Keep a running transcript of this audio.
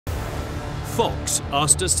Fox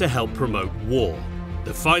asked us to help promote War,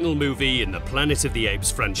 the final movie in the Planet of the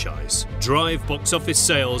Apes franchise, drive box office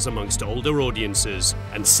sales amongst older audiences,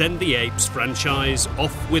 and send the Apes franchise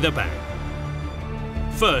off with a bang.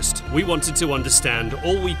 First, we wanted to understand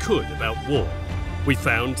all we could about war. We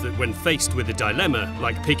found that when faced with a dilemma,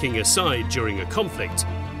 like picking a side during a conflict,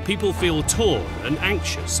 people feel torn and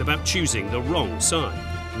anxious about choosing the wrong side.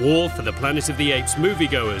 War for the Planet of the Apes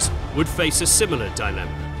moviegoers would face a similar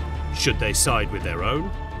dilemma. Should they side with their own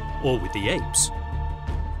or with the apes?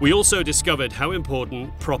 We also discovered how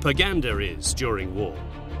important propaganda is during war.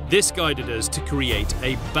 This guided us to create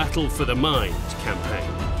a Battle for the Mind campaign.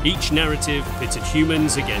 Each narrative pitted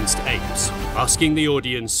humans against apes, asking the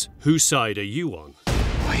audience, whose side are you on?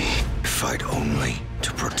 We fight only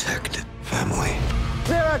to protect family.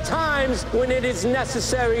 There are times when it is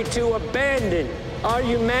necessary to abandon our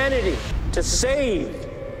humanity, to save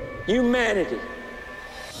humanity.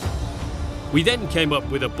 We then came up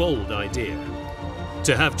with a bold idea: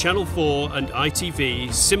 to have Channel 4 and ITV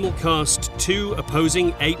simulcast 2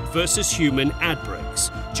 opposing ape versus human ad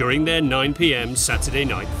breaks during their 9 p.m. Saturday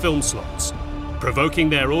night film slots, provoking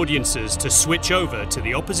their audiences to switch over to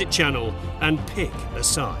the opposite channel and pick a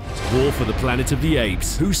side. War for the Planet of the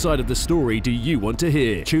Apes. Whose side of the story do you want to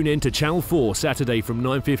hear? Tune in to Channel 4 Saturday from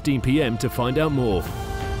 9:15 p.m. to find out more.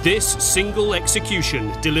 This single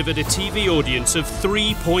execution delivered a TV audience of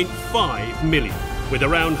 3.5 million. With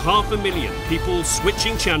around 500,000 people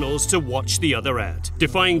switching channels to watch the other ad.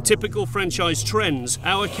 Defying typical franchise trends,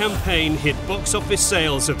 our campaign hit box office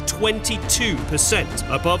sales of 22%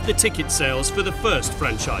 above the ticket sales for the first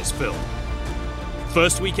franchise film.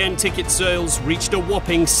 First weekend ticket sales reached a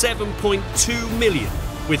whopping 7.2 million,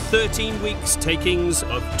 with 13 weeks takings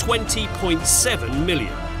of 20.7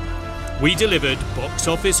 million. We delivered box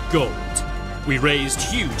office gold. We raised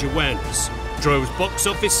huge awareness, drove box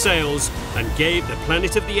office sales, and gave the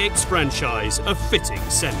Planet of the Apes franchise a fitting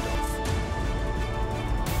send-off.